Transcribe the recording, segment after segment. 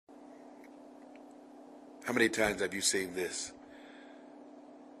How many times have you seen this?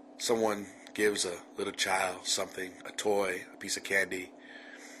 Someone gives a little child something, a toy, a piece of candy,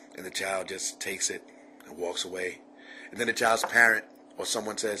 and the child just takes it and walks away. And then the child's parent or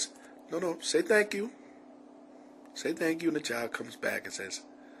someone says, no, say thank you. Say thank you. And the child comes back and says,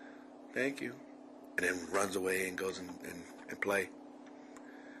 thank you. And then runs away and goes and play.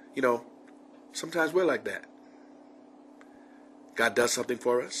 You know, sometimes we're like that. God does something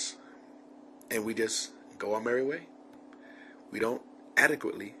for us, and we just go our merry way. We don't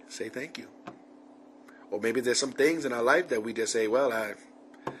adequately say thank you. Or maybe there's some things in our life that we just say, well,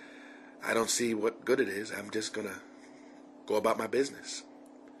 I don't see what good it is. I'm just going to go about my business.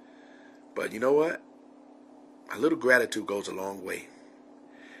 But you know what? A little gratitude goes a long way.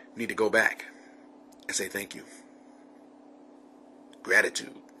 You need to go back and say thank you.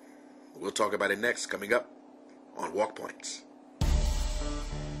 Gratitude. We'll talk about it next, coming up on Walk Points.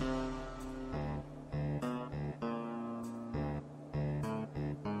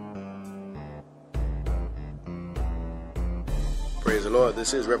 Praise the Lord.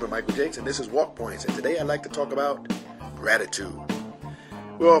 This is Reverend Michael Jakes, and this is Walk Points. And today I'd like to talk about gratitude.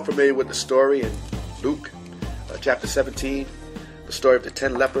 We're all familiar with the story in Luke chapter 17, the story of the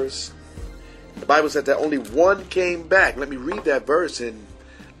 10 lepers. The Bible said that only one came back. Let me read that verse in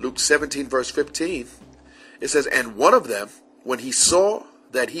Luke 17, verse 15. It says, and one of them, when he saw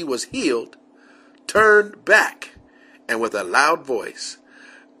that he was healed, turned back and with a loud voice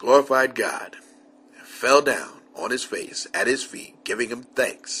glorified God and fell down on his face at his feet, giving him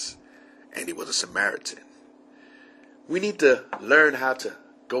thanks. And he was a Samaritan. We need to learn how to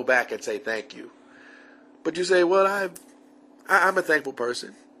go back and say thank you. But you say, well, I'm a thankful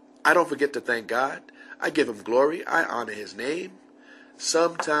person. I don't forget to thank God. I give him glory. I honor his name.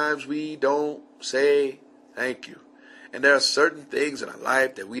 Sometimes we don't say thank you. And there are certain things in our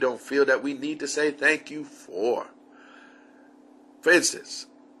life that we don't feel that we need to say thank you for. For instance,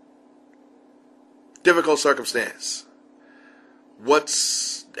 difficult circumstance.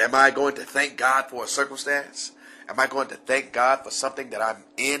 Am I going to thank God for a circumstance? Am I going to thank God for something that I'm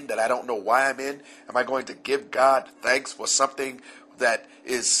in that I don't know why I'm in? Am I going to give God thanks for something that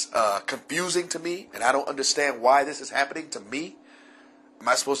is confusing to me and I don't understand why this is happening to me? Am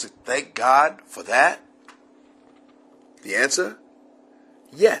I supposed to thank God for that? The answer?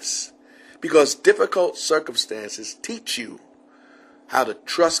 Yes. Because difficult circumstances teach you how to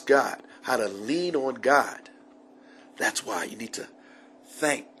trust God, how to lean on God. That's why you need to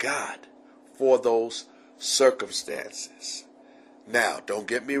thank God for those circumstances. Now, don't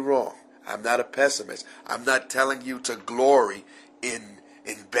get me wrong. I'm not a pessimist. I'm not telling you to glory in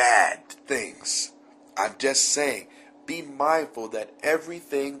bad things. I'm just saying, be mindful that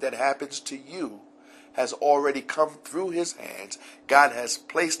everything that happens to you has already come through his hands. God has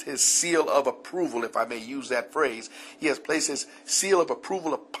placed his seal of approval, if I may use that phrase. He has placed his seal of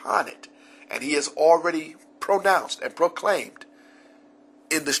approval upon it. And he has already pronounced and proclaimed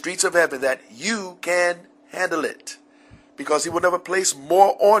in the streets of heaven that you can handle it, because he will never place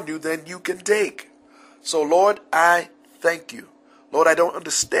more on you than you can take. So Lord, I thank you. Lord, I don't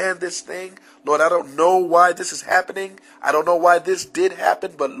understand this thing. Lord, I don't know why this is happening. I don't know why this did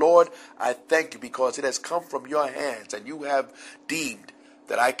happen, but Lord, I thank you because it has come from your hands and you have deemed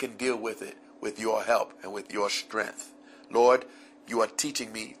that I can deal with it with your help and with your strength. Lord, you are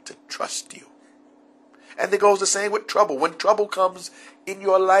teaching me to trust you. And it goes the same with trouble. When trouble comes in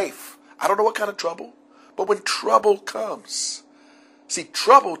your life, I don't know what kind of trouble, but when trouble comes, see,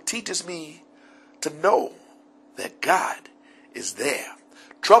 trouble teaches me to know that God is there.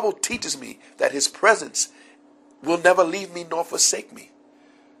 Trouble teaches me that his presence will never leave me nor forsake me.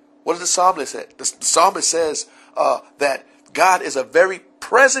 What does the psalmist say? The psalmist says that God is a very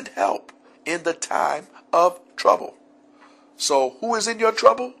present help in the time of trouble. So who is in your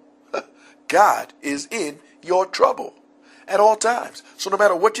trouble? God is in your trouble at all times. So no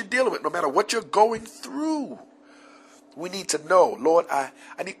matter what you're dealing with, no matter what you're going through, we need to know, Lord,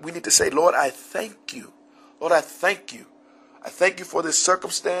 we need to say, Lord, I thank you. Lord, I thank you. I thank you for this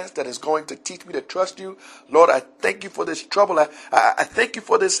circumstance that is going to teach me to trust you. Lord, I thank you for this trouble. I thank you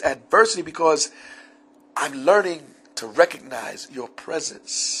for this adversity because I'm learning to recognize your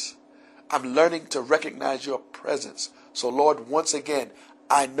presence. I'm learning to recognize your presence. So Lord, once again,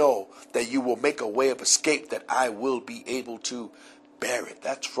 I know that you will make a way of escape, that I will be able to bear it.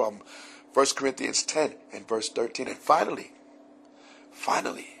 That's from 1 Corinthians 10 and verse 13. And finally,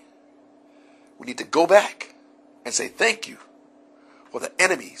 we need to go back and say thank you for the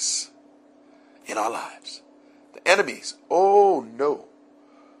enemies in our lives. The enemies. Oh, no.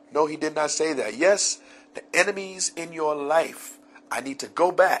 No, he did not say that. Yes, the enemies in your life. I need to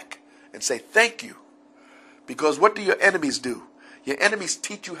go back and say thank you Because what do your enemies do? Your enemies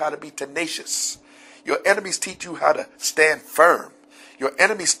teach you how to be tenacious. Your enemies teach you how to stand firm. Your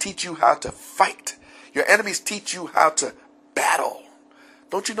enemies teach you how to fight. Your enemies teach you how to battle.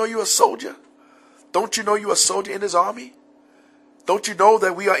 Don't you know you're a soldier? Don't you know you're a soldier in his army? Don't you know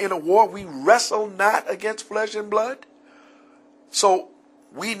that we are in a war? We wrestle not against flesh and blood. So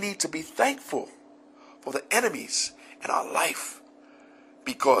we need to be thankful for the enemies in our life,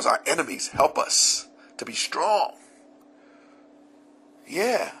 because our enemies help us to be strong.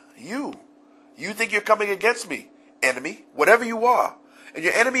 Yeah, you think you're coming against me, enemy, whatever you are. And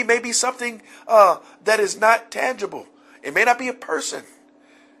your enemy may be something that is not tangible. It may not be a person.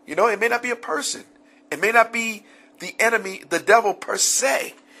 You know, it may not be a person. It may not be the enemy, the devil per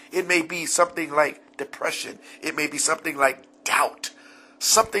se. It may be something like depression. It may be something like doubt.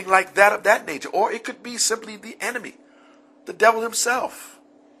 Something like that of that nature. Or it could be simply the enemy, the devil himself,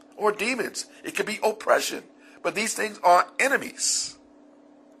 or demons. It could be oppression. But these things are enemies.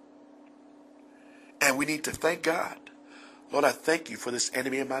 And we need to thank God. Lord, I thank you for this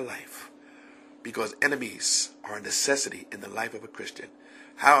enemy in my life, because enemies are a necessity in the life of a Christian.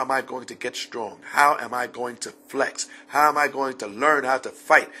 How am I going to get strong? How am I going to flex? How am I going to learn how to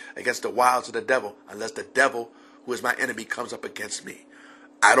fight against the wiles of the devil unless the devil, who is my enemy, comes up against me?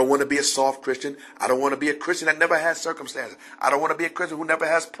 I don't want to be a soft Christian. I don't want to be a Christian that never has circumstances. I don't want to be a Christian who never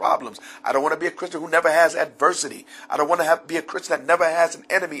has problems. I don't want to be a Christian who never has adversity. I don't want to be a Christian that never has an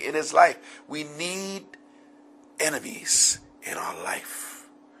enemy in his life. We need enemies in our life.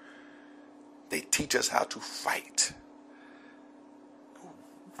 They teach us how to fight.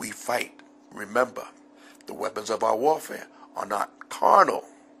 We fight. Remember, the weapons of our warfare are not carnal,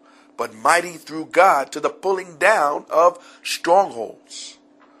 but mighty through God to the pulling down of strongholds.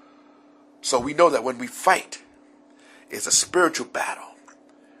 So we know that when we fight, it's a spiritual battle.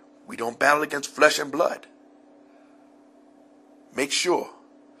 We don't battle against flesh and blood. Make sure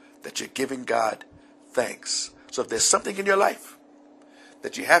that you're giving God thanks. So if there's something in your life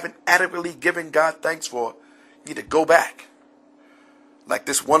that you haven't adequately given God thanks for, you need to go back. Like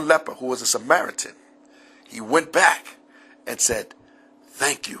this one leper who was a Samaritan. He went back and said,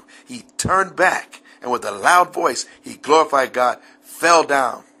 thank you. He turned back, and with a loud voice, he glorified God, fell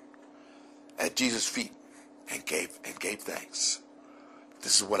down at Jesus' feet and gave thanks.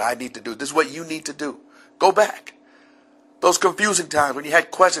 This is what I need to do. This is what you need to do. Go back. Those confusing times when you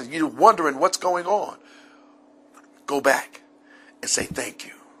had questions, you're wondering what's going on. Go back and say thank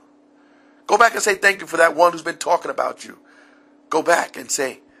you. Go back and say thank you for that one who's been talking about you. Go back and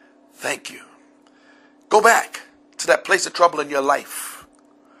say thank you. Go back to that place of trouble in your life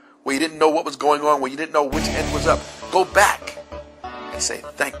where you didn't know what was going on, where you didn't know which end was up. Go back and say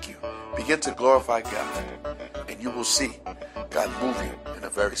thank you. Begin to glorify God, and you will see God move you in a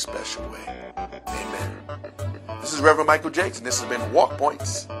very special way. Amen. This is Reverend Michael Jakes, and this has been Walk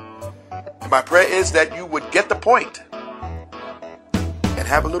Points. And my prayer is that you would get the point and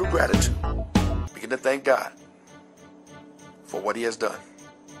have a little gratitude. Begin to thank God for what he has done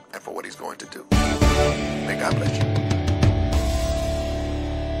and for what he's going to do. May God bless you.